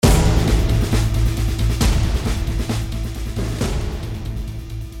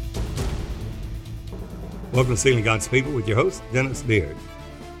Welcome to Sealing God's People with your host, Dennis Beard.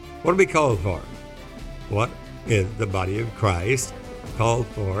 What are we called for? What is the body of Christ called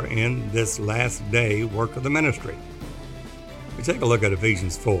for in this last day work of the ministry? We take a look at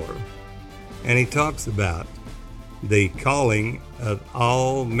Ephesians 4, and he talks about the calling of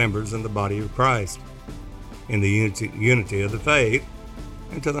all members in the body of Christ in the unity of the faith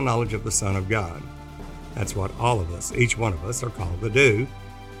and to the knowledge of the Son of God. That's what all of us, each one of us, are called to do.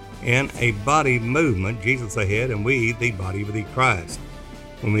 In a body movement, Jesus ahead, and we, the body of the Christ.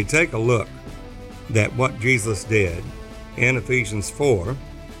 When we take a look at what Jesus did in Ephesians 4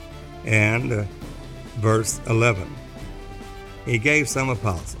 and verse 11, he gave some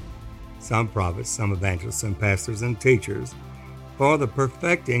apostles, some prophets, some evangelists, some pastors and teachers for the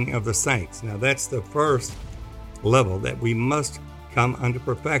perfecting of the saints. Now that's the first level that we must come unto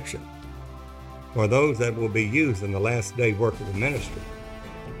perfection. For those that will be used in the last day work of the ministry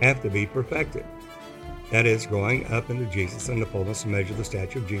have to be perfected. That is, growing up into Jesus in the fullness and measure of the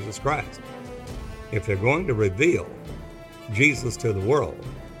stature of Jesus Christ. If they're going to reveal Jesus to the world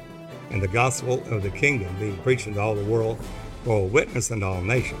and the gospel of the kingdom being preached into all the world for a witness unto all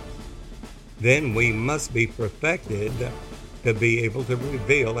nations, then we must be perfected to be able to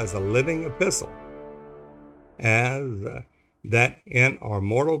reveal as a living epistle, as that in our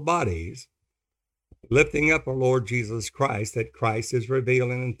mortal bodies, lifting up our Lord Jesus Christ, that Christ is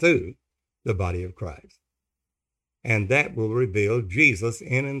revealing into the body of Christ. And that will reveal Jesus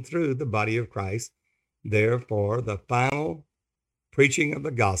in and through the body of Christ. Therefore, the final preaching of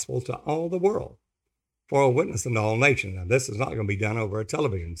the gospel to all the world for a witness in all nations. Now, this is not going to be done over a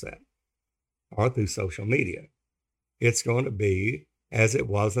television set or through social media. It's going to be as it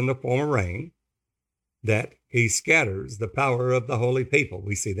was in the former reign, that he scatters the power of the holy people.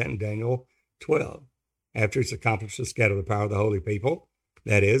 We see that in Daniel 12. After it's accomplished to scatter the power of the holy people,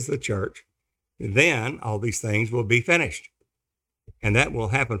 that is the church, then all these things will be finished. And that will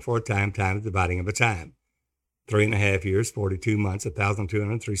happen for a time the dividing of a time. 3.5 years, 42 months,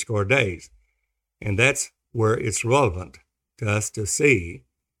 1,260 days. And that's where it's relevant to us to see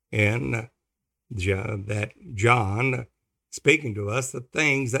in that John speaking to us the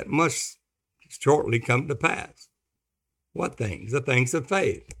things that must shortly come to pass. What things? The things of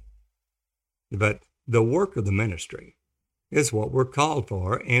faith. But the work of the ministry is what we're called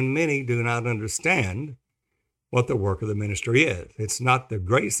for, and many do not understand what the work of the ministry is. It's not the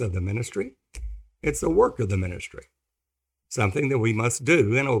grace of the ministry, it's the work of the ministry, something that we must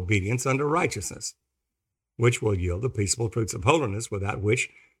do in obedience unto righteousness, which will yield the peaceable fruits of holiness, without which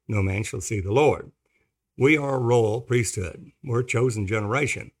no man shall see the Lord. We are a royal priesthood. We're a chosen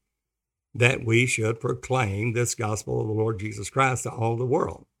generation, that we should proclaim this gospel of the Lord Jesus Christ to all the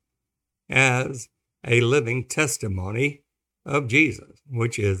world as a living testimony of Jesus,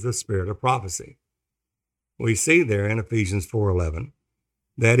 which is the spirit of prophecy. We see there in Ephesians 4:11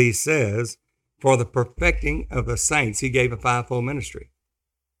 that he says, for the perfecting of the saints, he gave a fivefold ministry.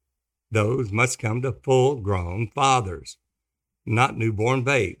 Those must come to full-grown fathers, not newborn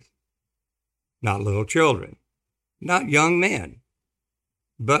babes, not little children, not young men,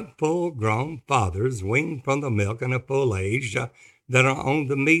 but full-grown fathers weaned from the milk and of full age that are on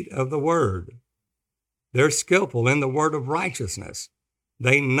the meat of the word. They're skillful in the word of righteousness.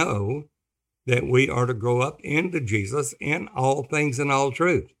 They know that we are to grow up into Jesus in all things and all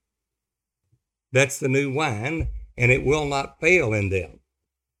truth. That's the new wine, and it will not fail in them,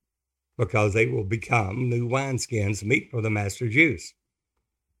 because they will become new wineskins, meet for the master's use.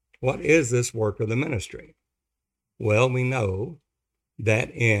 What is this work of the ministry? Well, we know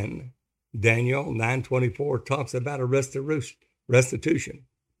that in Daniel 9:24 talks about a restitution,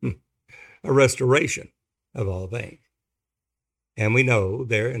 a restoration of all things. And we know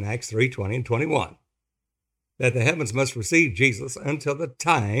there in Acts 3:20 and 21 that the heavens must receive Jesus until the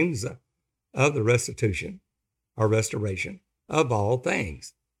times of the restitution or restoration of all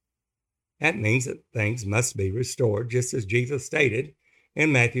things. That means that things must be restored, just as Jesus stated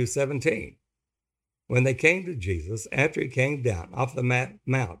in Matthew 17. When they came to Jesus, after he came down off the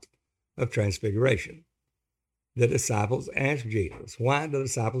Mount of Transfiguration, the disciples asked Jesus, why do the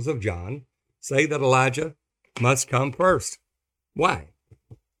disciples of John say that Elijah must come first? Why?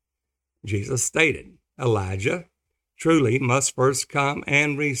 Jesus stated, Elijah truly must first come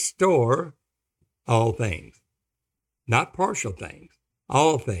and restore all things. Not partial things,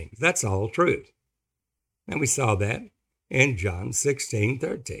 all things. That's all truth. And we saw that in John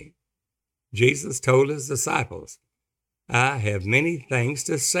 16:13. Jesus told his disciples, I have many things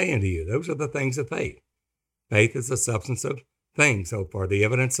to say unto you. Those are the things of faith. Faith is the substance of things hoped for, the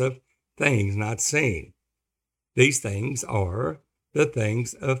evidence of things not seen. These things are the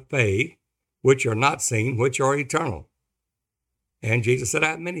things of faith which are not seen, which are eternal. And Jesus said,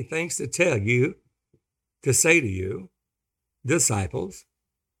 I have many things to tell you, to say to you, disciples,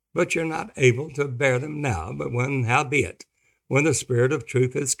 but you're not able to bear them now. But howbeit, when the Spirit of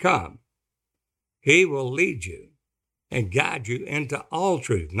truth is come, he will lead you and guide you into all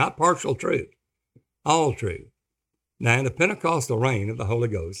truth, not partial truth, all truth. Now, in the Pentecostal reign of the Holy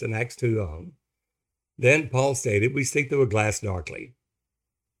Ghost in Acts 2 on, then Paul stated, we see through a glass darkly,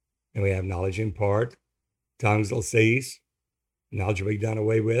 and we have knowledge in part, tongues will cease, knowledge will be done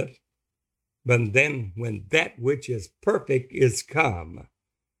away with. But then when that which is perfect is come,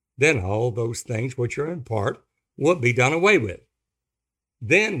 then all those things which are in part will be done away with.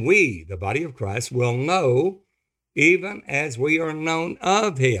 Then we, the body of Christ, will know even as we are known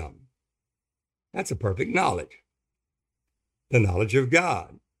of him. That's a perfect knowledge. The knowledge of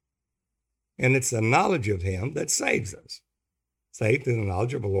God. And it's the knowledge of him that saves us. Saved through the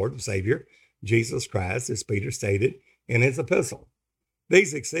knowledge of the Lord and Savior, Jesus Christ, as Peter stated in his epistle.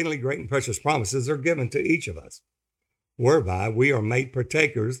 These exceedingly great and precious promises are given to each of us, whereby we are made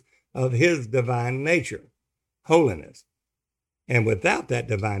partakers of his divine nature, holiness. And without that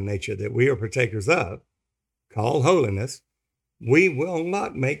divine nature that we are partakers of, called holiness, we will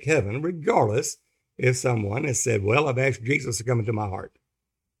not make heaven, regardless if someone has said, well, I've asked Jesus to come into my heart.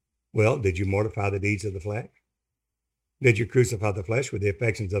 Well, did you mortify the deeds of the flesh? Did you crucify the flesh with the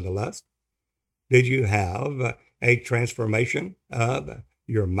affections of the lust? Did you have a transformation of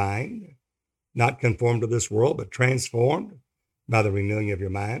your mind, not conformed to this world, but transformed by the renewing of your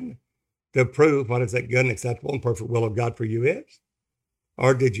mind to prove what is that good and acceptable and perfect will of God for you is?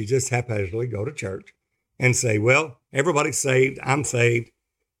 Or did you just haphazardly go to church and say, well, everybody's saved, I'm saved,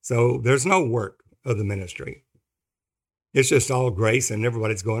 so there's no work of the ministry. It's just all grace and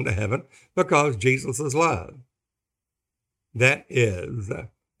everybody's going to heaven because Jesus is love. That is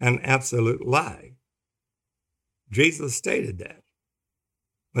an absolute lie. Jesus stated that.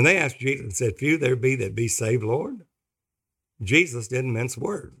 When they asked Jesus and said, few there be that be saved, Lord, Jesus didn't mince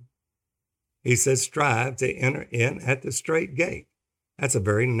words. He said, strive to enter in at the straight gate. That's a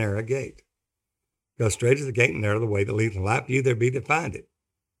very narrow gate. Go straight is the gate and narrow the way that leads to life. Few there be that find it.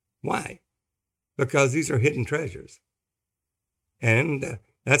 Why? Because these are hidden treasures. And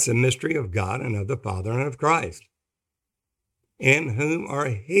that's a mystery of God and of the Father and of Christ, in whom are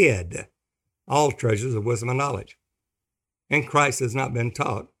hid all treasures of wisdom and knowledge. And Christ has not been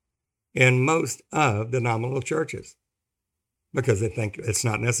taught in most of the nominal churches because they think it's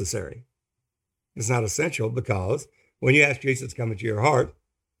not necessary. It's not essential because when you ask Jesus to come into your heart,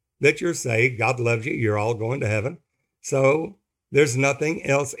 that you're saved, God loves you, you're all going to heaven. So there's nothing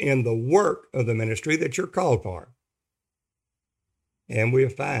else in the work of the ministry that you're called for. And we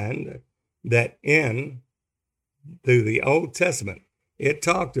find that through the Old Testament, it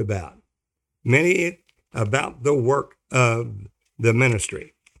talked about about the work of the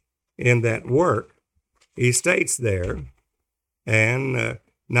ministry. In that work, he states there, and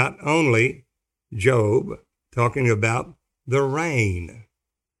not only Job, talking about the rain,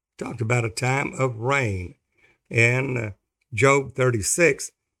 talked about a time of rain. And Job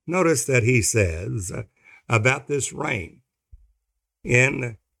 36, notice that he says about this rain.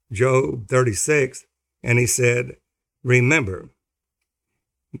 In Job 36, and he said, remember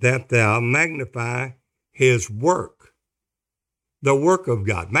that thou magnify his work, the work of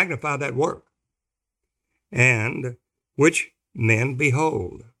God, magnify that work, and which men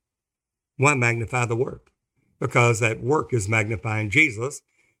behold. Why magnify the work? Because that work is magnifying Jesus,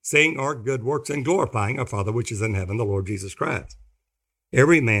 seeing our good works and glorifying our Father which is in heaven, the Lord Jesus Christ.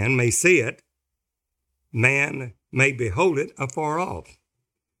 Every man may see it, man may behold it afar off.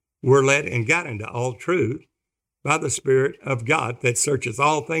 We're led and got into all truth by the Spirit of God that searches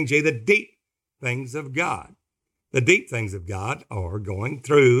all things, yea, the deep things of God. The deep things of God are going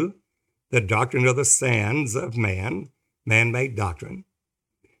through the doctrine of the sands of man-made doctrine,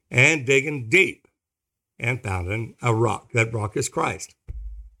 and digging deep and finding a rock. That rock is Christ.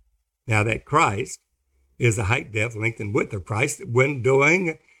 Now that Christ is the height, depth, length, and width of Christ when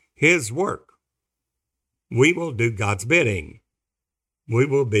doing his work. We will do God's bidding. We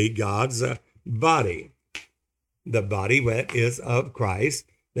will be God's body. The body that is of Christ,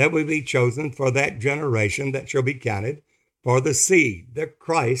 that will be chosen for that generation that shall be counted for the seed, the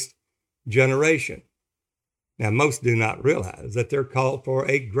Christ generation. Now, most do not realize that they're called for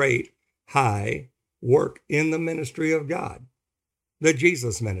a great, high work in the ministry of God, the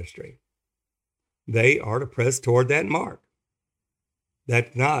Jesus ministry. They are to press toward that mark.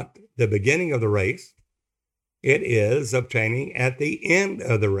 That's not the beginning of the race. It is obtaining at the end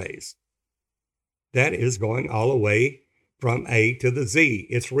of the race. That is going all the way from A to the Z.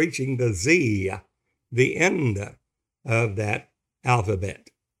 It's reaching the Z, the end of that alphabet.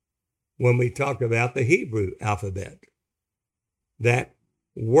 When we talk about the Hebrew alphabet, that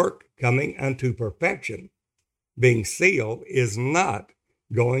work coming unto perfection, being sealed, is not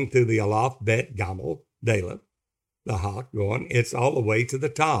going through the Aleph, Bet, Gamel, Dalet, the Hak going, it's all the way to the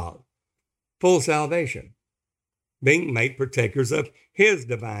Tav, full salvation, being made partakers of his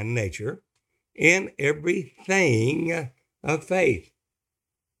divine nature in everything of faith.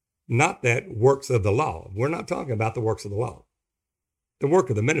 Not that works of the law. We're not talking about the works of the law. The work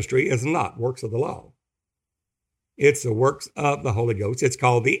of the ministry is not works of the law. It's the works of the Holy Ghost. It's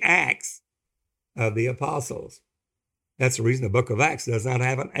called the Acts of the Apostles. That's the reason the book of Acts does not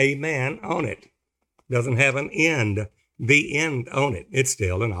have an amen on it. Doesn't have an end, the end on it. It's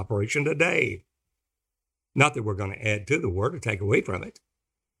still in operation today. Not that we're going to add to the word or take away from it,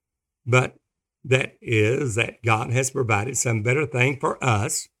 but that is that God has provided some better thing for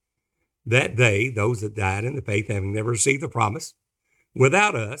us, that they, those that died in the faith, having never received the promise,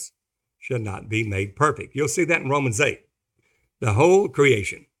 without us, should not be made perfect. You'll see that in Romans 8. The whole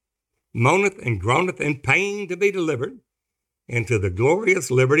creation moaneth and groaneth in pain to be delivered into the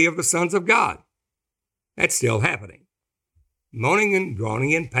glorious liberty of the sons of God. That's still happening. Moaning and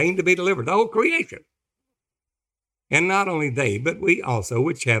groaning in pain to be delivered, the whole creation. And not only they, but we also,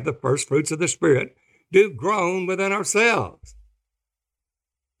 which have the first fruits of the Spirit, do groan within ourselves.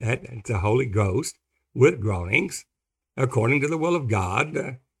 That's the Holy Ghost with groanings, according to the will of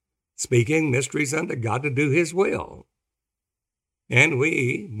God, speaking mysteries unto God to do his will. And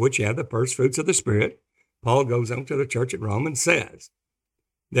we, which have the first fruits of the Spirit, Paul goes on to the church at Rome and says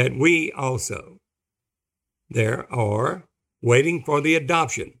that we also, there are waiting for the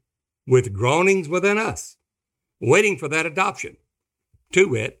adoption with groanings within us, waiting for that adoption, to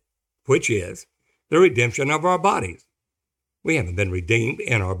wit, which is the redemption of our bodies. We haven't been redeemed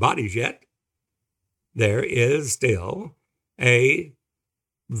in our bodies yet. There is still a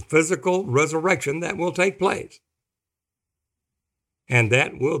physical resurrection that will take place. And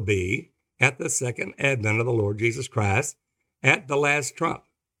that will be at the second advent of the Lord Jesus Christ at the last trump.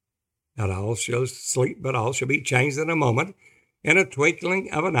 Not all shall sleep, but all shall be changed in a moment, in a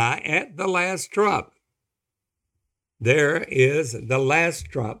twinkling of an eye at the last trump. There is the last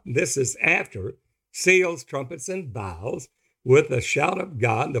trump. This is after seals, trumpets, and vials, with the shout of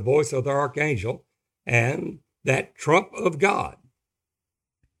God, the voice of the archangel, and that trump of God.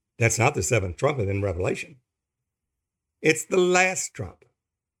 That's not the seventh trumpet in Revelation. It's the last trump.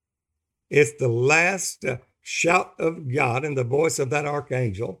 It's the last shout of God and the voice of that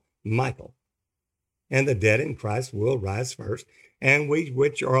archangel, Michael. And the dead in Christ will rise first, and we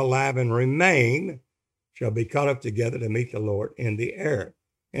which are alive and remain shall be caught up together to meet the Lord in the air.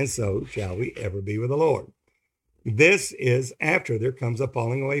 And so shall we ever be with the Lord. This is after there comes a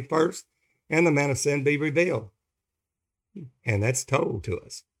falling away first, and the man of sin be revealed. And that's told to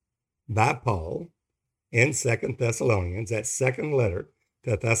us by Paul in 2 Thessalonians, that second letter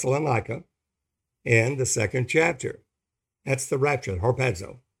to Thessalonica, in the second chapter. That's the rapture,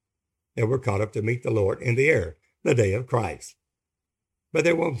 harpazo, that we're caught up to meet the Lord in the air, the day of Christ. But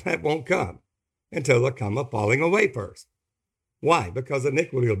that won't come until there come a falling away first. Why? Because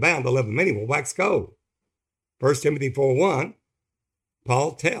iniquity will abound, the love of many will wax cold. 1 Timothy 4:1,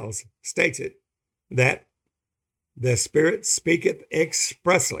 Paul states it, that the Spirit speaketh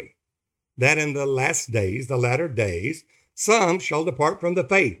expressly, that in the last days, the latter days, some shall depart from the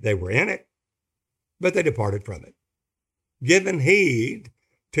faith. They were in it, but they departed from it, giving heed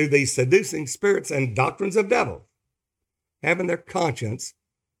to the seducing spirits and doctrines of devils, having their conscience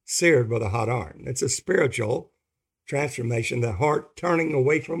seared with a hot iron. It's a spiritual transformation, the heart turning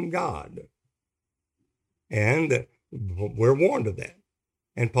away from God. And we're warned of that.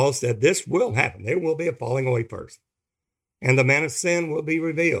 And Paul said, this will happen. There will be a falling away first. And the man of sin will be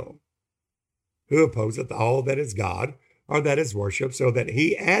revealed, who opposeth all that is God, or that is worship, so that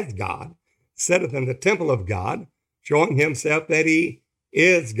he as God sitteth in the temple of God, showing himself that he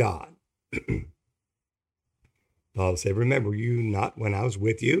is God. Paul said, remember you not when I was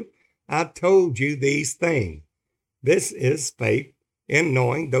with you, I told you these things. This is faith in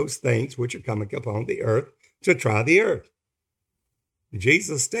knowing those things which are coming upon the earth, to try the earth.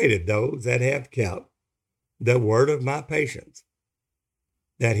 Jesus stated, those that have kept the word of my patience,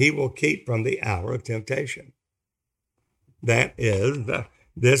 that he will keep from the hour of temptation. That is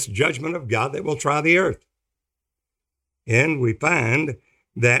this judgment of God that will try the earth. And we find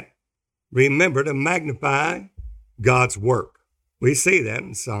that remember to magnify God's work. We see that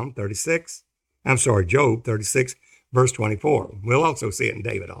in Job 36, verse 24. We'll also see it in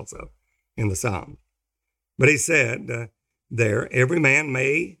David also, in the Psalm. But he said, there, every man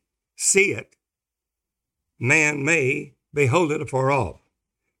may see it, man may behold it afar off.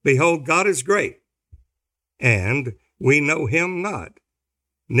 Behold, God is great, and we know him not,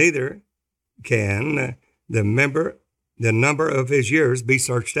 neither can the number of his years be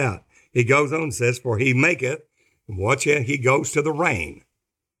searched out. He goes on and says, for he maketh, watch it, he goes to the rain.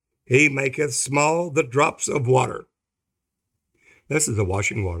 He maketh small the drops of water. This is the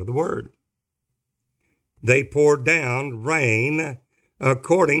washing water of the word. They pour down rain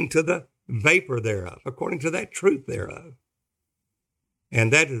according to the vapor thereof, according to that truth thereof.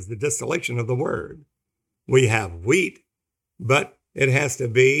 And that is the distillation of the word. We have wheat, but it has to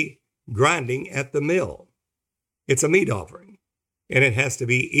be grinding at the mill. It's a meat offering, and it has to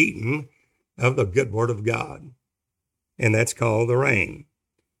be eaten of the good word of God. And that's called the rain.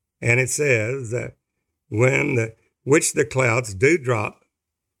 And it says that which the clouds do drop,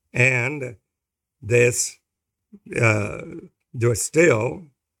 and this do still,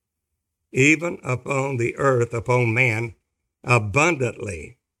 even upon the earth, upon man,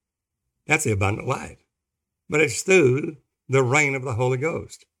 abundantly. That's the abundant life. But it's through the rain of the Holy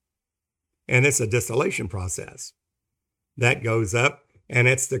Ghost. And it's a distillation process that goes up, and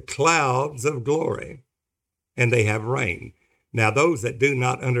it's the clouds of glory, and they have rain. Now, those that do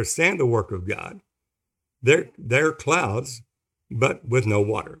not understand the work of God, they're clouds, but with no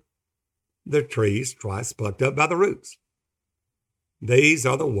water. They're trees twice plucked up by the roots. These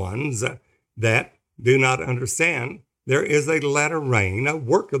are the ones that do not understand there is a latter rain, a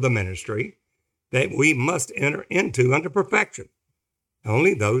work of the ministry that we must enter into unto perfection.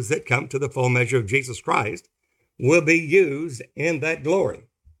 Only those that come to the full measure of Jesus Christ will be used in that glory.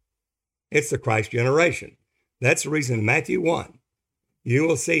 It's the Christ generation. That's the reason in Matthew 1, you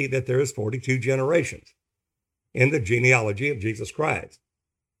will see that there is 42 generations in the genealogy of Jesus Christ.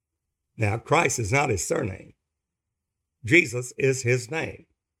 Now, Christ is not his surname. Jesus is his name.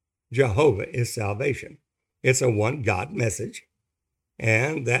 Jehovah is salvation. It's a one God message.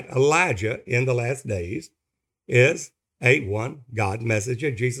 And that Elijah in the last days is a one God message,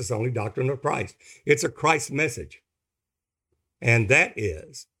 and Jesus only doctrine of Christ. It's a Christ message. And that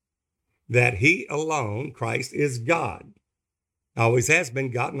is that he alone, Christ, is God. Always has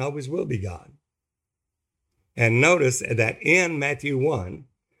been God and always will be God. And notice that in Matthew 1,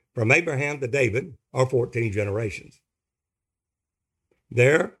 from Abraham to David are 14 generations.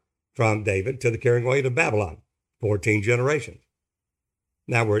 There, from David to the carrying away to Babylon, 14 generations.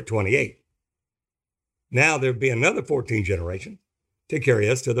 Now we're at 28. Now there'll be another 14 generations to carry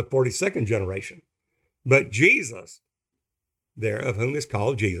us to the 42nd generation. But Jesus, there of whom is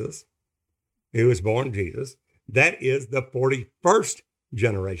called Jesus, who was born Jesus, that is the 41st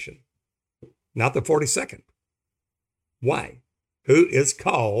generation, not the 42nd. Why? Who is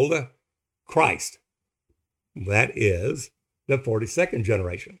called Christ. That is the 42nd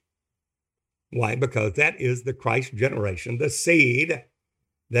generation. Why? Because that is the Christ generation, the seed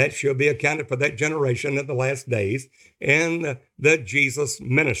that shall be accounted for that generation in the last days in the Jesus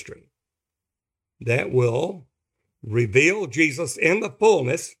ministry that will reveal Jesus in the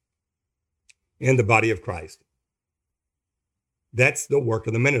fullness in the body of Christ. That's the work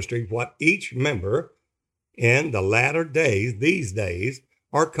of the ministry, what each member in the latter days, these days,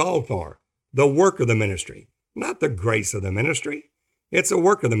 are called for. The work of the ministry, not the grace of the ministry. It's the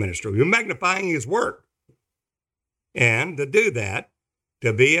work of the ministry. We're magnifying his work. And to do that,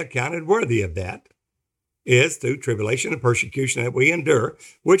 to be accounted worthy of that, is through tribulation and persecution that we endure,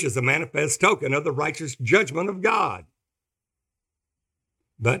 which is a manifest token of the righteous judgment of God.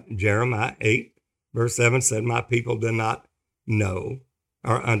 But Jeremiah 8, verse 7 said, my people do not know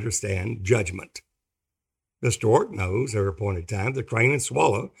or understand judgment. The stork knows their appointed time, the crane and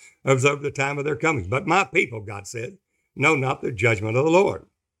swallow observe the time of their coming. But my people, God said, know not the judgment of the Lord.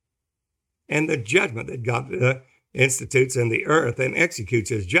 And the judgment that God institutes in the earth and executes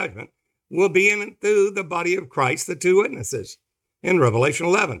his judgment will be in and through the body of Christ, the two witnesses in Revelation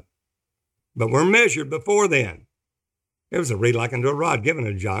 11. But we're measured before then. It was a reed like unto a rod given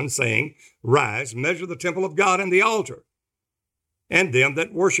to John, saying, rise, measure the temple of God and the altar, and them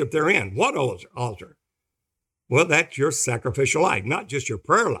that worship therein. What altar? Well, that's your sacrificial life, not just your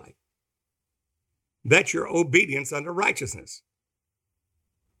prayer life. That's your obedience unto righteousness.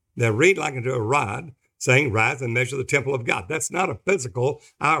 The reed like unto a rod, saying, rise and measure the temple of God. That's not a physical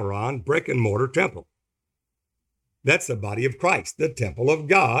iron, brick and mortar temple. That's the body of Christ, the temple of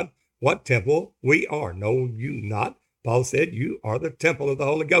God. What temple we are. No, you not. Paul said, you are the temple of the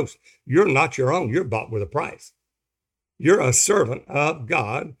Holy Ghost. You're not your own. You're bought with a price. You're a servant of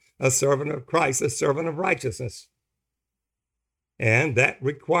God, a servant of Christ, a servant of righteousness. And that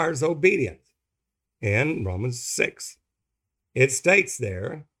requires obedience in Romans 6. it states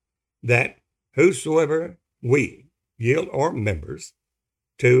there that whosoever we yield our members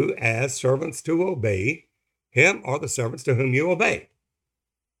to as servants to obey, him are the servants to whom you obey.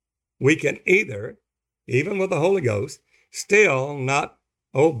 We can either, even with the Holy Ghost, still not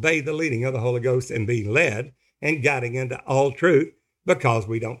obey the leading of the Holy Ghost and be led and guiding into all truth because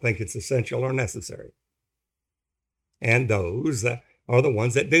we don't think it's essential or necessary. And those are the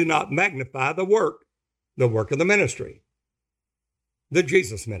ones that do not magnify the work of the ministry, the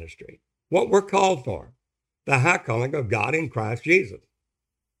Jesus ministry, what we're called for, the high calling of God in Christ Jesus.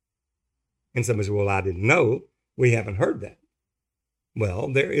 And somebody says, well, I didn't know. We haven't heard that.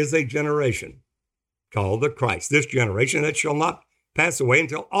 Well, there is a generation called the Christ, this generation that shall not pass away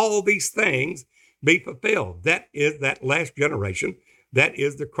until all these things be fulfilled. That is that last generation. That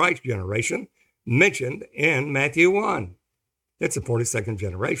is the Christ generation mentioned in Matthew 1. It's the 42nd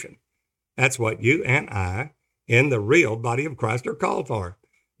generation. That's what you and I in the real body of Christ are called for.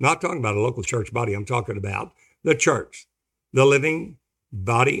 I'm not talking about a local church body. I'm talking about the church, the living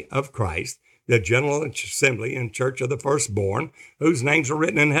body of Christ, the general assembly and church of the firstborn, whose names are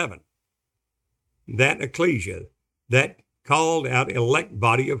written in heaven. That ecclesia, that called out elect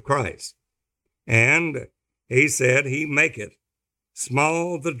body of Christ. And he said, he maketh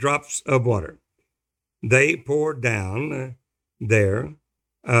small the drops of water. They pour down there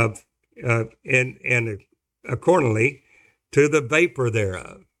and accordingly to the vapor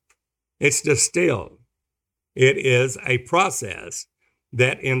thereof. It's distilled. It is a process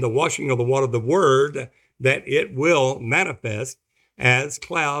that in the washing of the water of the word, that it will manifest as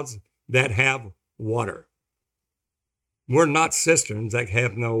clouds that have water. We're not cisterns that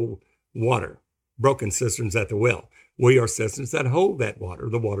have no water, broken cisterns at the well. We are cisterns that hold that water,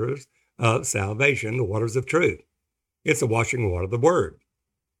 the waters of salvation, the waters of truth. It's the washing water of the word.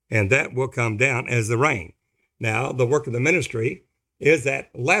 And that will come down as the rain. Now, the work of the ministry is that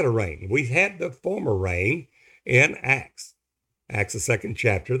latter rain. We had the former rain in Acts. Acts, the 2nd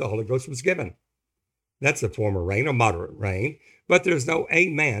chapter, the Holy Ghost was given. That's the former rain, or moderate rain, but there's no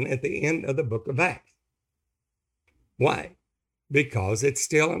amen at the end of the book of Acts. Why? Because it's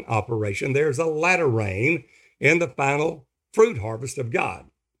still in operation. There's a latter rain in the final fruit harvest of God.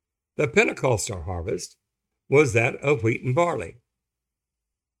 The Pentecostal harvest was that of wheat and barley.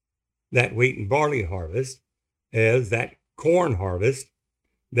 That wheat and barley harvest is that corn harvest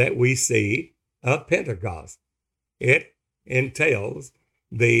that we see of Pentecost. It entails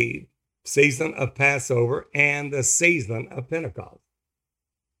the season of Passover and the season of Pentecost.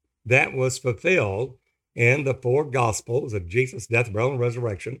 That was fulfilled in the 4 Gospels of Jesus' death, burial, and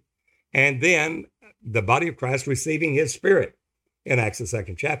resurrection, and then the body of Christ receiving his Spirit in Acts, the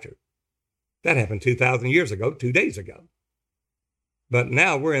 2nd chapter. That happened 2,000 years ago, 2 days ago. But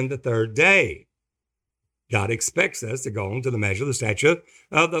now we're in the 3rd day. God expects us to go on to the measure of the stature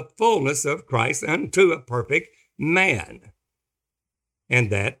of the fullness of Christ unto a perfect man. And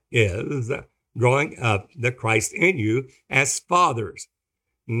that is growing up the Christ in you as fathers,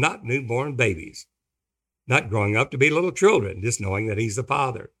 not newborn babies, not growing up to be little children, just knowing that he's the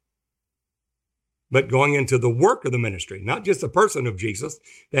Father, but going into the work of the ministry, not just the person of Jesus,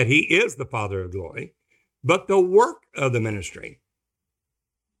 that he is the Father of glory, but the work of the ministry.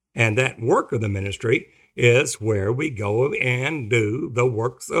 And that work of the ministry is where we go and do the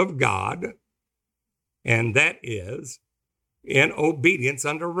works of God, and that is in obedience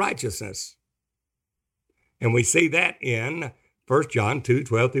unto righteousness. And we see that in 1 John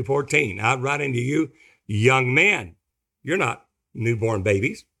 2:12-14. I write unto you, young men, you're not newborn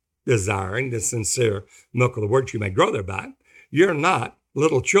babies, desiring the sincere milk of the word you may grow thereby. You're not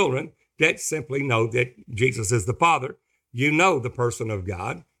little children that simply know that Jesus is the Father. You know the person of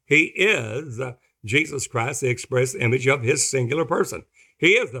God. He is Jesus Christ, the express image of his singular person.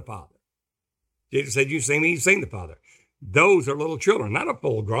 He is the Father. Jesus said, you've seen me, you've seen the Father. Those are little children, not a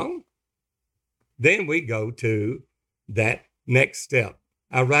full grown. Then we go to that next step.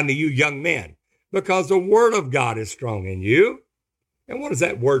 I write to you, young men, because the word of God is strong in you. And what does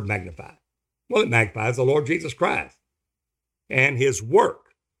that word magnify? Well, it magnifies the Lord Jesus Christ and his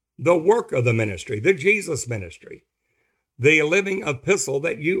work, the work of the ministry, the Jesus ministry, the living epistle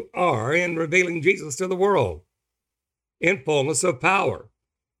that you are in revealing Jesus to the world in fullness of power,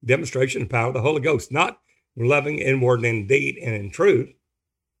 demonstration of power of the Holy Ghost, not loving in word and in deed and in truth,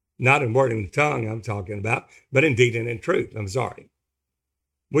 not in word and in tongue I'm talking about, but in deed and in truth. I'm sorry.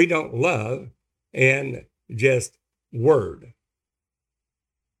 We don't love in just word,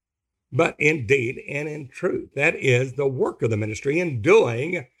 but in deed and in truth. That is the work of the ministry in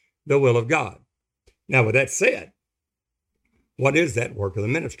doing the will of God. Now, with that said, what is that work of the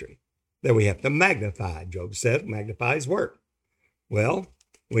ministry? That we have to magnify. Job said, magnify his work. Well,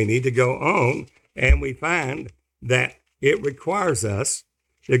 we need to go on, and we find that it requires us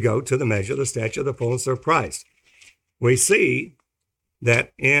to go to the measure of the stature of the fullness of Christ. We see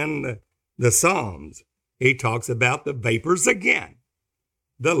that in the Psalms, he talks about the vapors again,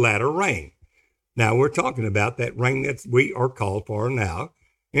 the latter rain. Now we're talking about that rain that we are called for now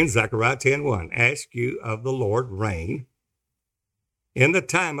in Zechariah 10:1. Ask you of the Lord rain. In the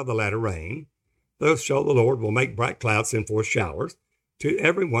time of the latter rain, so the Lord will make bright clouds send forth showers to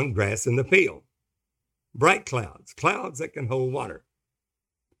everyone grass in the field. Bright clouds, clouds that can hold water.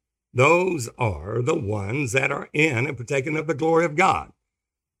 Those are the ones that are in and partaking of the glory of God.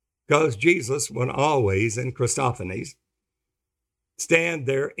 Because Jesus would always, in Christophanies, stand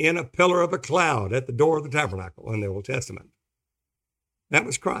there in a pillar of a cloud at the door of the tabernacle in the Old Testament. That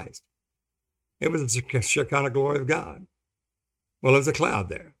was Christ. It was the Shekinah glory of God. Well, there's a cloud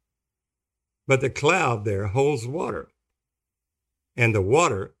there. But the cloud there holds water. And the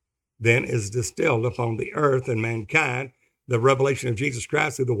water then is distilled upon the earth and mankind, the revelation of Jesus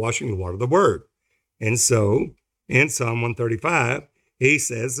Christ through the washing of the water of the Word. And so, in Psalm 135, he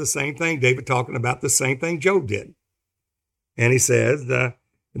says the same thing. David talking about the same thing Job did. And he says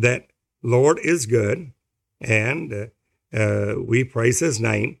that Lord is good, and we praise his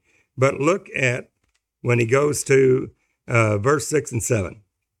name. But look at when he goes to verse 6 and 7.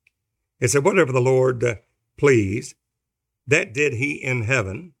 It said, whatever the Lord pleased, that did he in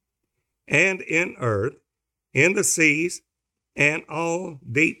heaven and in earth, in the seas, and all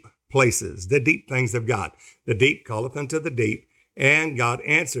deep places, the deep things of God. The deep calleth unto the deep, and God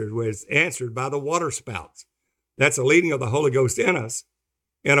was answered by the water spouts. That's a leading of the Holy Ghost in us,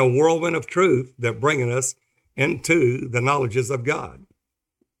 in a whirlwind of truth that bringing us into the knowledges of God.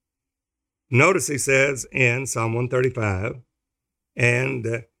 Notice he says in Psalm 135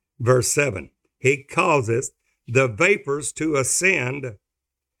 and verse 7, he causes the vapors to ascend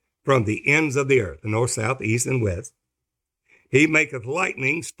from the ends of the earth, the north, south, east, and west. He maketh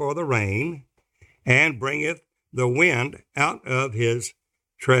lightnings for the rain, and bringeth the wind out of his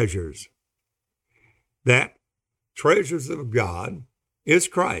treasures. That treasures of God is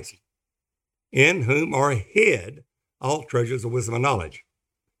Christ, in whom are hid all treasures of wisdom and knowledge.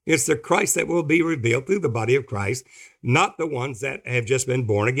 It's the Christ that will be revealed through the body of Christ, not the ones that have just been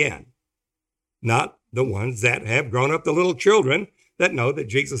born again, not the ones that have grown up to little children that know that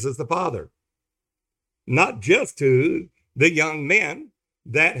Jesus is the Father, not just to the young men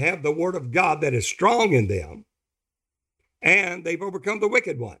that have the word of God that is strong in them, and they've overcome the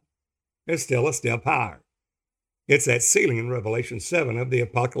wicked one. It's still a step higher. It's that sealing in Revelation 7 of the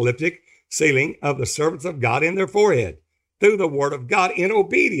apocalyptic sealing of the servants of God in their forehead through the word of God in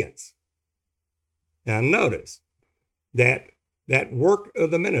obedience. Now notice that work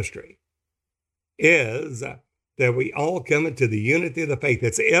of the ministry is that we all come into the unity of the faith.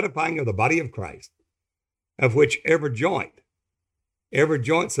 It's the edifying of the body of Christ, of which every joint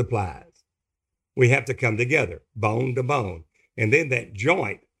supplies. We have to come together, bone to bone. And then that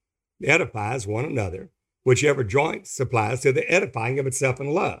joint edifies one another, whichever joint supplies to the edifying of itself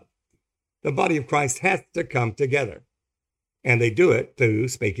in love. The body of Christ has to come together. And they do it through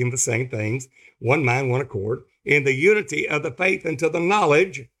speaking the same things, one mind, one accord, in the unity of the faith and to the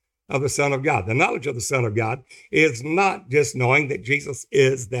knowledge of the Son of God. The knowledge of the Son of God is not just knowing that Jesus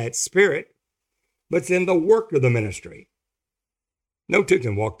is that Spirit, but it's in the work of the ministry. No two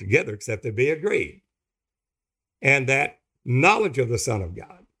can walk together except they be agreed. And that knowledge of the Son of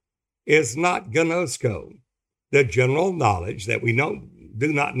God is not gnosko, the general knowledge that we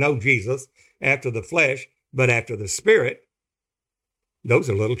do not know Jesus after the flesh, but after the Spirit. Those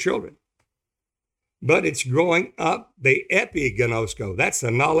are little children. But it's growing up the epignosko. That's the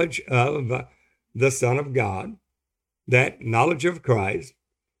knowledge of the Son of God, that knowledge of Christ,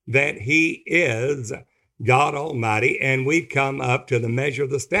 that he is God Almighty, and we've come up to the measure of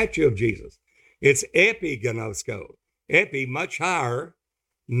the stature of Jesus. It's epignosko. Epi, much higher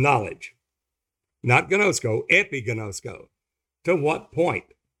knowledge. Not gnosko, epignosko. To what point,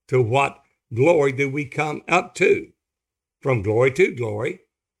 to what glory do we come up to? From glory to glory,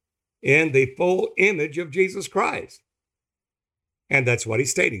 in the full image of Jesus Christ. And that's what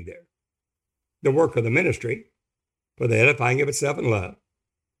he's stating there. The work of the ministry for the edifying of itself in love,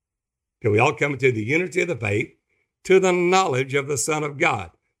 till we all come into the unity of the faith, to the knowledge of the Son of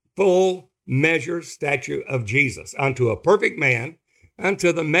God, full measure stature of Jesus, unto a perfect man,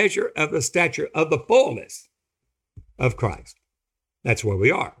 unto the measure of the stature of the fullness of Christ. That's where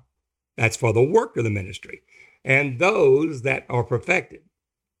we are. That's for the work of the ministry. And those that are perfected,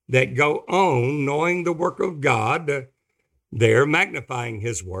 that go on knowing the work of God, they're magnifying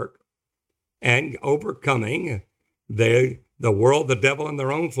his work and overcoming the the world, the devil, and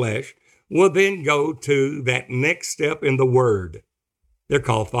their own flesh, will then go to that next step in the Word. They're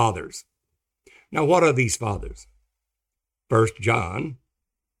called fathers. Now, what are these fathers? 1 John,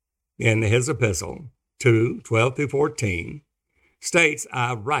 in his epistle, 2:12-14, states,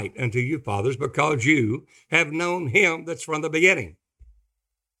 I write unto you, fathers, because you have known him that's from the beginning.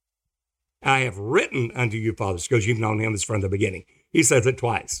 I have written unto you, fathers, because you've known him that's from the beginning. He says it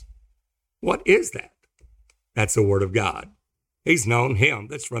twice. What is that? That's the Word of God. He's known him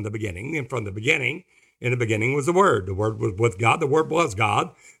that's from the beginning. And from the beginning, in the beginning was the Word. The Word was with God. The Word was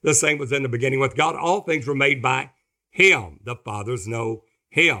God. The same was in the beginning with God. All things were made by him. The fathers know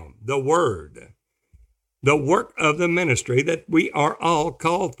him, the Word. The work of the ministry that we are all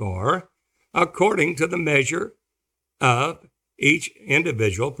called for according to the measure of each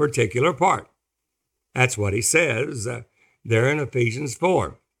individual particular part. That's what he says there in Ephesians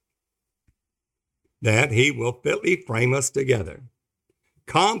 4. That he will fitly frame us together,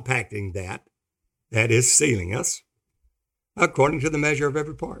 compacting that is sealing us, according to the measure of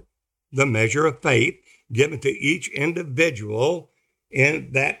every part. The measure of faith given to each individual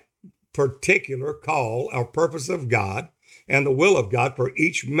in that particular call or purpose of God and the will of God for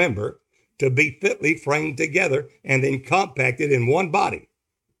each member to be fitly framed together and then compacted in one body,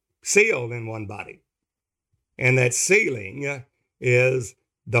 sealed in one body. And that sealing is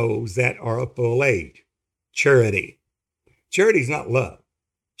those that are of full age. Charity. Charity is not love.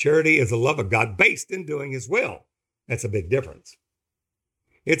 Charity is the love of God based in doing his will. That's a big difference.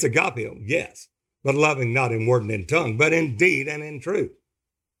 It's agapeo, yes, but loving not in word and in tongue, but in deed and in truth.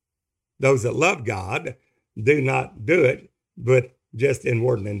 Those that love God do not do it, but just in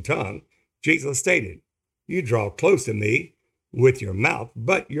word and in tongue. Jesus stated, you draw close to me with your mouth,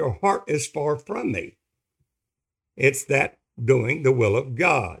 but your heart is far from me. It's that doing the will of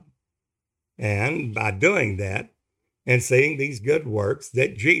God. And by doing that and seeing these good works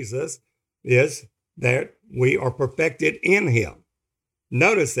that Jesus is, that we are perfected in him.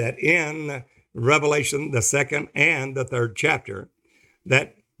 Notice that in Revelation, the 2nd and the 3rd chapter,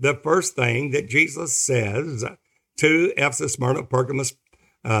 that the first thing that Jesus says to Ephesus, Smyrna, Pergamos,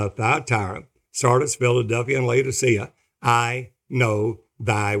 Thyatira, Sardis, Philadelphia, and Laodicea, I know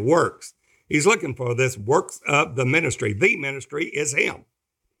thy works. He's looking for this works of the ministry. The ministry is him,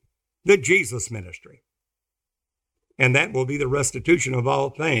 the Jesus ministry. And that will be the restitution of all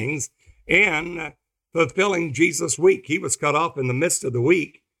things in fulfilling Jesus' week. He was cut off in the midst of the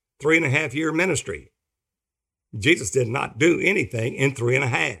week, 3.5-year ministry. Jesus did not do anything in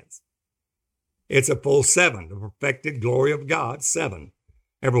 3.5. It's a full 7, the perfected glory of God, 7.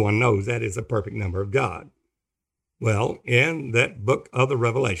 Everyone knows that is a perfect number of God. Well, in that book of the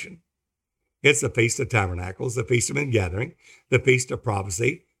Revelation, it's the Feast of Tabernacles, the Feast of Ingathering, the Feast of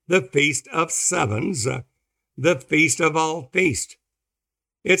Prophecy, the Feast of Sevens, the Feast of all feasts.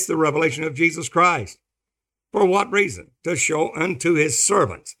 It's the revelation of Jesus Christ. For what reason? To show unto his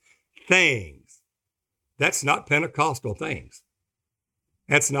servants things. That's not Pentecostal things.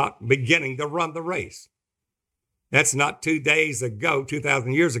 That's not beginning to run the race. That's not 2 days ago,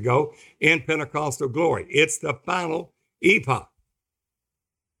 2,000 years ago, in Pentecostal glory. It's the final epoch.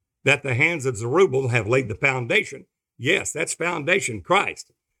 That the hands of Zerubbabel have laid the foundation. Yes, that's foundation,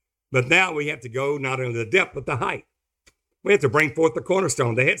 Christ. But now we have to go not only the depth, but the height. We have to bring forth the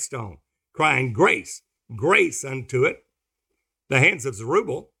cornerstone, the headstone, crying grace, grace unto it. The hands of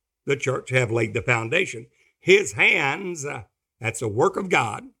Zerubbabel, the church, have laid the foundation. His hands, that's a work of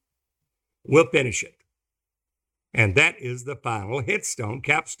God, will finish it. And that is the final headstone,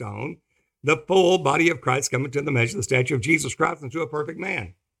 capstone, the full body of Christ coming to the measure of the stature of Jesus Christ into a perfect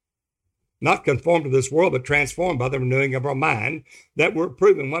man. Not conformed to this world, but transformed by the renewing of our mind, that we're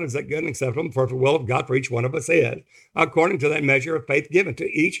proving what is that good and acceptable and perfect will of God for each one of us is, according to that measure of faith given to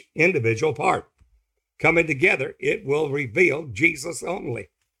each individual part. Coming together, it will reveal Jesus only.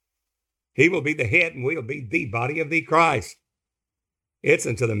 He will be the head and we will be the body of the Christ. It's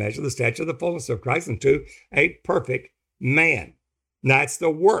into the measure of the stature of the fullness of Christ, into a perfect man. Now, it's the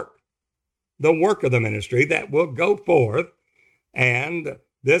work of the ministry that will go forth, and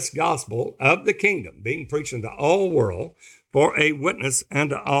this gospel of the kingdom being preached unto all world for a witness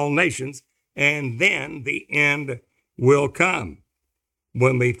unto all nations, and then the end will come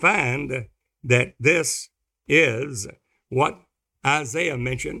when we find that this is what Isaiah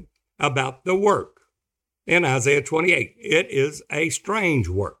mentioned about the work. In Isaiah 28, it is a strange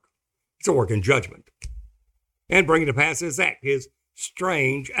work. It's a work in judgment. And bringing to pass his act, his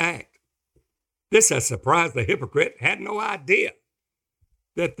strange act. This has surprised the hypocrite, had no idea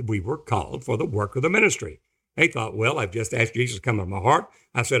that we were called for the work of the ministry. They thought, well, I've just asked Jesus to come into my heart.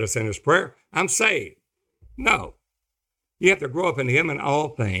 I said a sinner's prayer. I'm saved. No. You have to grow up in him in all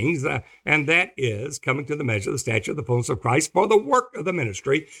things, and that is coming to the measure of the stature of the fullness of Christ for the work of the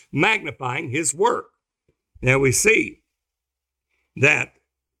ministry, magnifying his work. Now we see that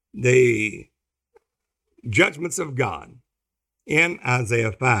the judgments of God in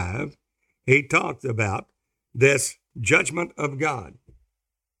Isaiah 5, he talks about this judgment of God.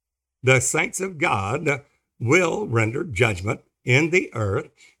 The saints of God will render judgment in the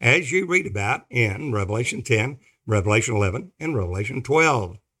earth, as you read about in Revelation 10, Revelation 11, and Revelation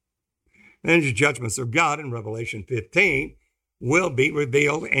 12. And the judgments of God in Revelation 15 will be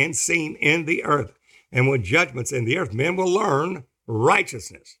revealed and seen in the earth. And with judgments in the earth, men will learn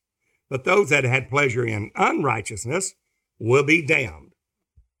righteousness. But those that had pleasure in unrighteousness will be damned,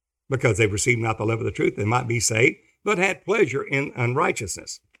 because they received not the love of the truth, they might be saved, but had pleasure in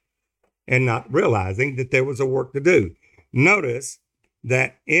unrighteousness, and not realizing that there was a work to do. Notice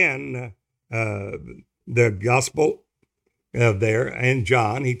that in the gospel there in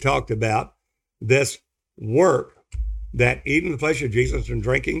John, he talked about this work, that eating the flesh of Jesus and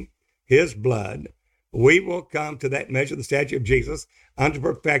drinking his blood, we will come to that measure of the stature of Jesus unto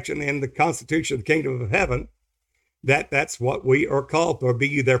perfection in the constitution of the kingdom of heaven. That's what we are called for. Be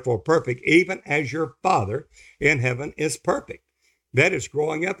you therefore perfect, even as your Father in heaven is perfect. That is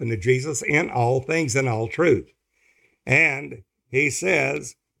growing up into Jesus in all things and all truth. And he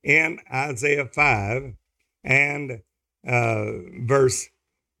says in Isaiah 5 and let's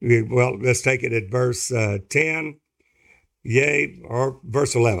take it at verse 10, or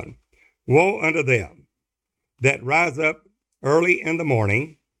verse 11. Woe unto them that rise up early in the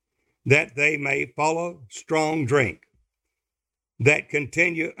morning, that they may follow strong drink, that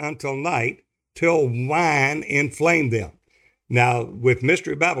continue until night, till wine inflame them. Now, with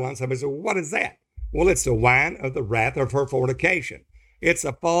Mystery Babylon, somebody said, what is that? Well, it's the wine of the wrath of her fornication. It's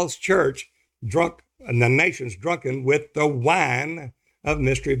a false church drunk, and the nation's drunken with the wine of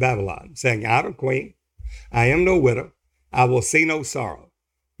Mystery Babylon, saying, I am a queen, I am no widow, I will see no sorrow,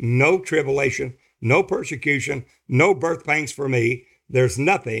 no tribulation, no persecution, no birth pangs for me. There's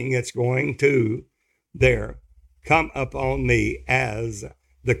nothing that's going to come upon me as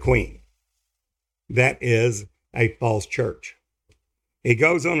the queen. That is a false church. He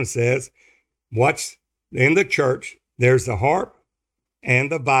goes on and says, watch, in the church, there's the harp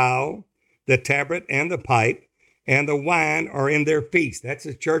and the viol, the tabret and the pipe, and the wine are in their feast. That's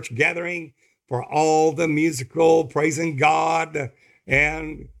a church gathering for all the musical, praising God,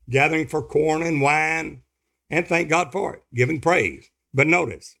 and gathering for corn and wine, and thank God for it, giving praise. But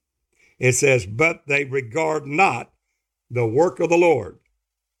notice, it says, but they regard not the work of the Lord.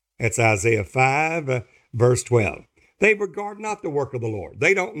 That's Isaiah 5, verse 12. They regard not the work of the Lord.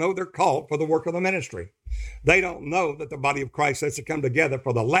 They don't know they're called for the work of the ministry. They don't know that the body of Christ has to come together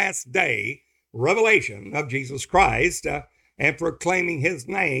for the last day revelation of Jesus Christ and proclaiming his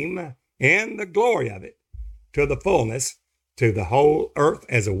name and the glory of it to the fullness, to the whole earth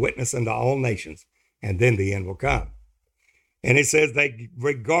as a witness unto all nations. And then the end will come. And it says they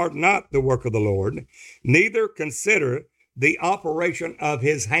regard not the work of the Lord, neither consider the operation of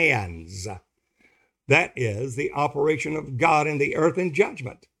his hands. That is the operation of God in the earth in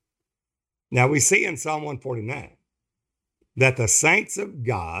judgment. Now we see in Psalm 149 that the saints of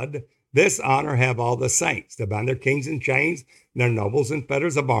God, this honor have all the saints, to bind their kings in chains, their nobles in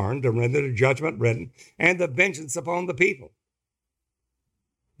fetters of iron, to render the judgment written, and the vengeance upon the people.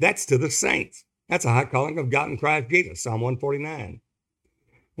 That's to the saints. That's a high calling of God in Christ Jesus, Psalm 149.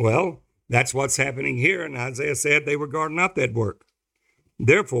 Well, that's what's happening here. And Isaiah said they regard not that work.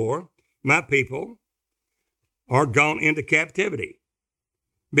 Therefore, my people are gone into captivity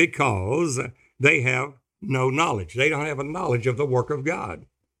because they have no knowledge. They don't have a knowledge of the work of God.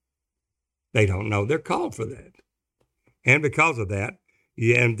 They don't know they're called for that. And because of that,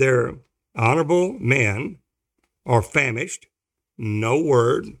 and their honorable men are famished, no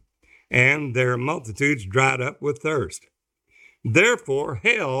word, and their multitudes dried up with thirst. Therefore,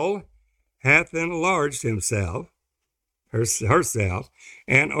 hell hath enlarged herself,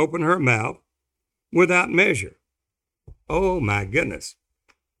 and opened her mouth without measure. Oh my goodness.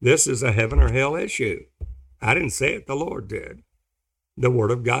 This is a heaven or hell issue. I didn't say it, the Lord did. The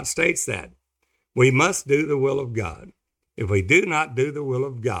Word of God states that. We must do the will of God. If we do not do the will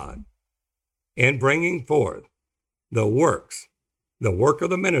of God in bringing forth the works, the work of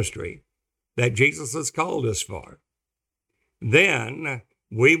the ministry that Jesus has called us for, then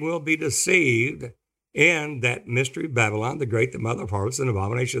we will be deceived in that mystery Babylon, the great, the mother of harlots and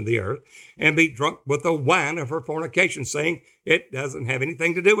abomination of the earth, and be drunk with the wine of her fornication, saying it doesn't have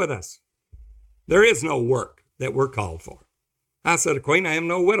anything to do with us. There is no work that we're called for. I said, a queen, I am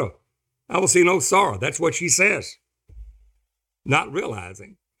no widow. I will see no sorrow. That's what she says. not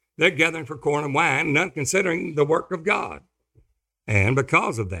realizing they're gathering for corn and wine, not considering the work of God. And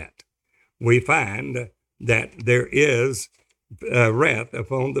because of that, we find that there is wrath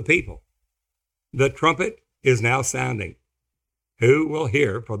upon the people. The trumpet is now sounding. Who will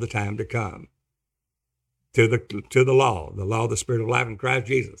hear for the time to come? To the law of the Spirit of life in Christ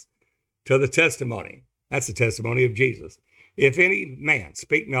Jesus, to the testimony. That's the testimony of Jesus. If any man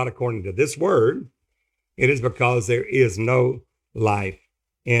speak not according to this word, it is because there is no life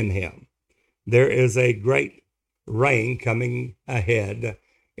in him. There is a great rain coming ahead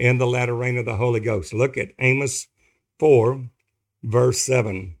in the latter rain of the Holy Ghost. Look at Amos 4, verse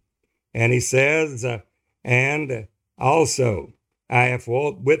 7. And he says, and also I have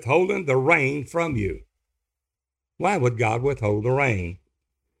withholden the rain from you. Why would God withhold the rain?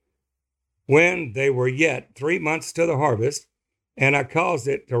 When they were yet 3 months to the harvest, and I caused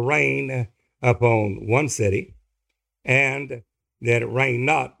it to rain upon one city, and that it rained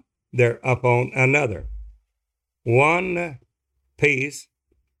not there upon another. One piece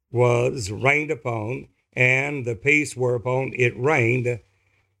was rained upon, and the piece whereupon it rained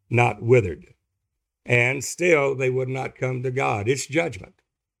not withered. And still they would not come to God. It's judgment.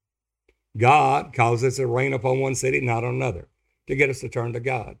 God causes it to rain upon one city, not on another, to get us to turn to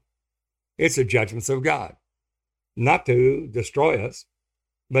God. It's the judgments of God, not to destroy us,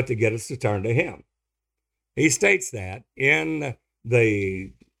 but to get us to turn to him. He states that in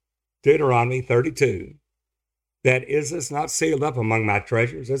the Deuteronomy 32, that is this not sealed up among my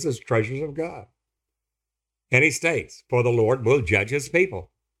treasures? This is treasures of God. And he states, for the Lord will judge his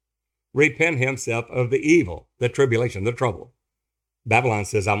people, repent himself of the evil, the tribulation, the trouble. Babylon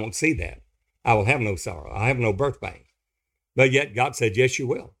says, I won't see that. I will have no sorrow. I have no birth pains. But yet God said, yes, you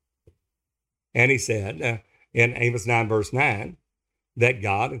will. And he said in Amos 9, verse 9, that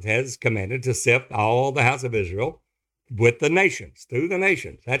God has commanded to sift all the house of Israel with the nations, through the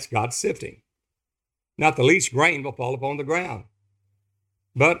nations. That's God's sifting. Not the least grain will fall upon the ground.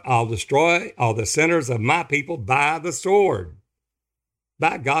 But I'll destroy all the sinners of my people by the sword.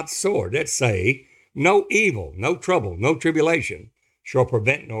 By God's sword. Let's say, no evil, no trouble, no tribulation shall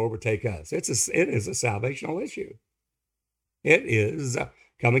prevent nor overtake us. It is a salvational issue. It is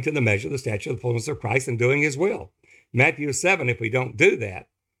coming to the measure of the stature of the fullness of Christ and doing his will. Matthew 7, if we don't do that,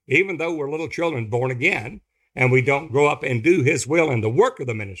 even though we're little children born again, and we don't grow up and do his will and the work of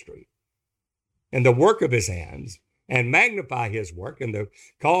the ministry, and the work of his hands, and magnify his work, and the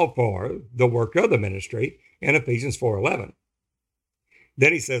call for the work of the ministry in Ephesians 4:11.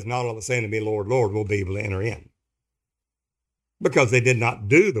 Then he says, not all the saying to me, Lord, Lord, will be able to enter in. Because they did not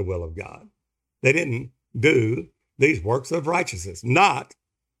do the will of God. They didn't do these works of righteousness, not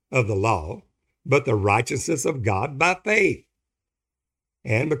of the law, but the righteousness of God by faith.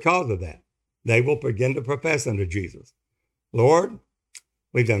 And because of that, they will begin to profess unto Jesus, Lord,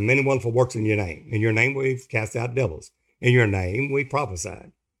 we've done many wonderful works in your name. In your name, we've cast out devils. In your name, we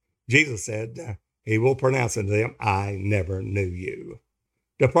prophesied. Jesus said, he will pronounce unto them, I never knew you.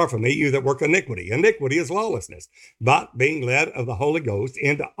 Depart from me, you that work iniquity. Iniquity is lawlessness, but being led of the Holy Ghost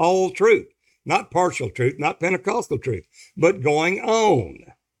into all truth, not partial truth, not Pentecostal truth, but going on.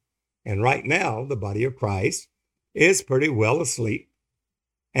 And right now, the body of Christ is pretty well asleep,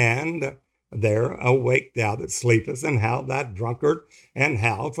 and they're awake thou that sleepest, and how that drunkard, and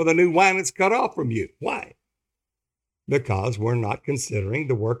how for the new wine is cut off from you. Why? Because we're not considering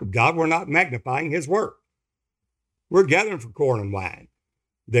the work of God. We're not magnifying his work. We're gathering for corn and wine,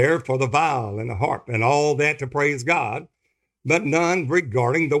 there for the viol and the harp and all that to praise God, but none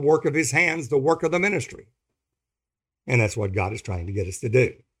regarding the work of his hands, the work of the ministry. And that's what God is trying to get us to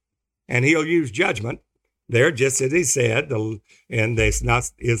do. And he'll use judgment there, just as he said, and is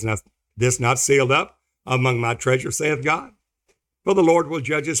this not sealed up among my treasure, saith God? For the Lord will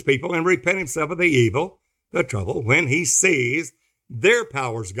judge his people and repent himself of the evil, the trouble, when he sees their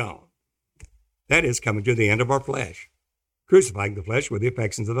power's gone. That is coming to the end of our flesh, crucifying the flesh with the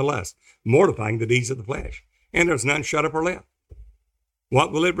affections of the lust, mortifying the deeds of the flesh. And there's none shut up or left.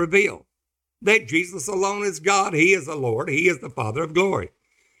 What will it reveal? That Jesus alone is God. He is the Lord. He is the Father of glory.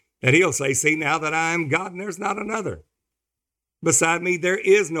 And he'll say, see now that I am God and there's not another. Beside me, there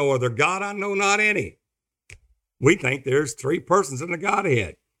is no other God. I know not any. We think there's three persons in the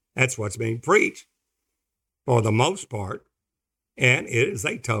Godhead. That's what's being preached for the most part. And it is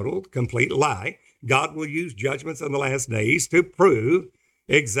a total, complete lie. God will use judgments in the last days to prove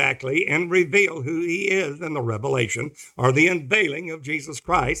exactly and reveal who he is in the revelation or the unveiling of Jesus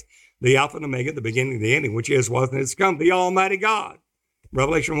Christ, the Alpha and Omega, the beginning and the ending, which is, was, and is come, the Almighty God.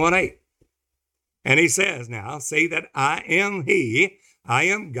 Revelation 1:8. And he says now, see that I am he, I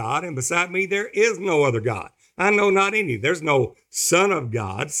am God, and beside me there is no other God. I know not any. There's no Son of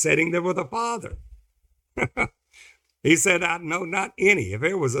God sitting there with the Father. He said, I know not any. If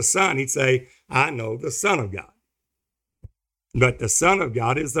there was a Son, he'd say, I know the Son of God. But the Son of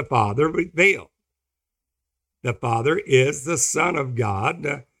God is the Father revealed. The Father is the Son of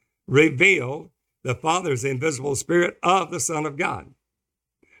God revealed. The Father is the invisible spirit of the Son of God.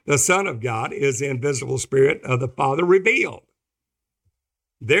 The Son of God is the invisible spirit of the Father revealed.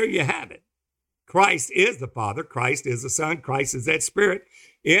 There you have it. Christ is the Father. Christ is the Son. Christ is that Spirit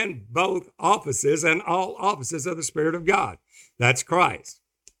in both offices and all offices of the Spirit of God. That's Christ.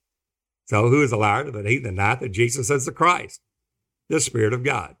 So who is a liar but he that denieth that Jesus is the Christ, the Spirit of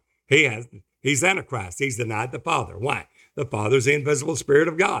God? He's Antichrist. He's denied the Father. Why? The Father is the invisible Spirit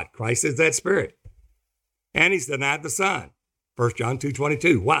of God. Christ is that Spirit. And he's denied the Son. 1 John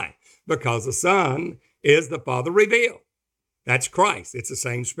 2:22. Why? Because the Son is the Father revealed. That's Christ. It's the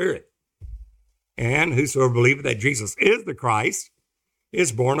same Spirit. And whosoever believeth that Jesus is the Christ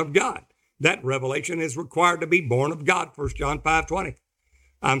is born of God. That revelation is required to be born of God. 1 John 5:20.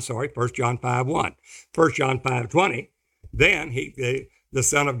 1 John 5:1. 1 John 5:20. Then the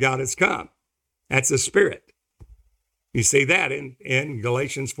Son of God has come. That's the Spirit. You see that in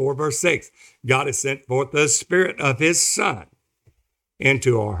Galatians 4 verse 6. God has sent forth the Spirit of his Son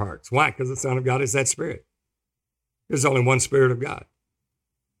into our hearts. Why? Because the Son of God is that Spirit. There's only one Spirit of God.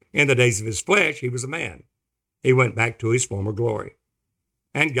 In the days of his flesh, he was a man. He went back to his former glory.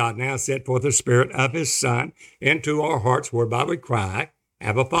 And God now sent forth the Spirit of his Son into our hearts, whereby we cry,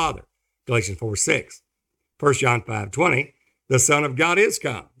 Abba, Father. Galatians 4:6. 1 John 5:20, the Son of God is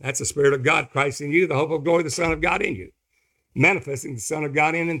come. That's the Spirit of God, Christ in you, the hope of glory, the Son of God in you. Manifesting the Son of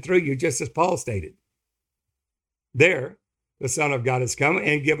God in and through you, just as Paul stated. There, the Son of God has come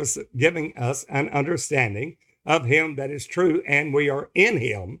and giving us an understanding of him that is true, and we are in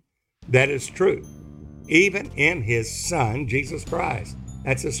him that is true, even in his Son, Jesus Christ.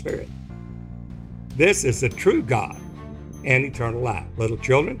 That's the Spirit. This is the true God and eternal life. Little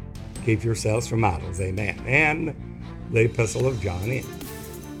children, keep yourselves from idols. Amen. And the Epistle of John in.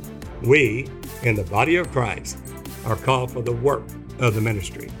 We, in the body of Christ, are called for the work of the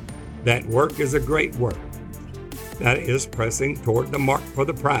ministry. That work is a great work. That is pressing toward the mark for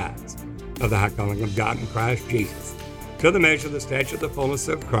the prize of the high calling of God in Christ Jesus, to the measure of the stature of the fullness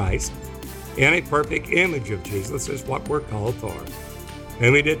of Christ, in a perfect image of Jesus is what we're called for.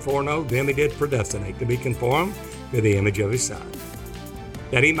 Whom he did foreknow, them he did predestinate to be conformed to the image of his Son,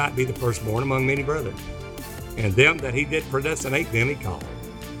 that he might be the firstborn among many brethren. And them that he did predestinate, them he called.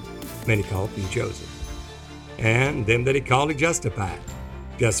 Many called, few chosen. And them that he called, he justified.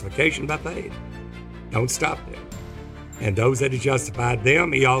 Justification by faith. Don't stop there. And those that he justified,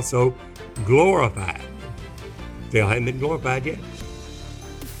 them he also glorified. Still haven't been glorified yet.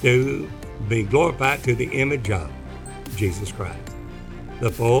 To be glorified to the image of Jesus Christ.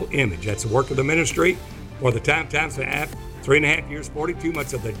 The full image. That's the work of the ministry for the times and a half, 3.5 years, 42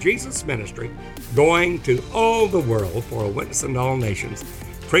 months of the Jesus ministry, going to all the world for a witness in all nations,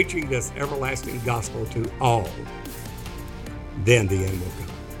 preaching this everlasting gospel to all. Then the end will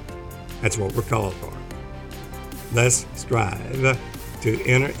come. That's what we're called for. Let's strive to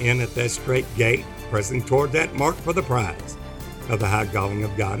enter in at that straight gate, pressing toward that mark for the prize of the high calling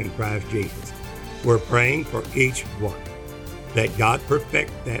of God in Christ Jesus. We're praying for each one, that God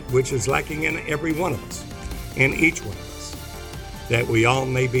perfect that which is lacking in every one of us, in each one of us, that we all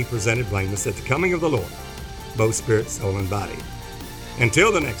may be presented blameless at the coming of the Lord, both spirit, soul, and body.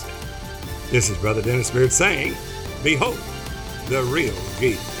 Until the next day, this is Brother Dennis Beard saying, behold the real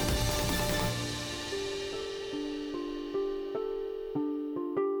Jesus.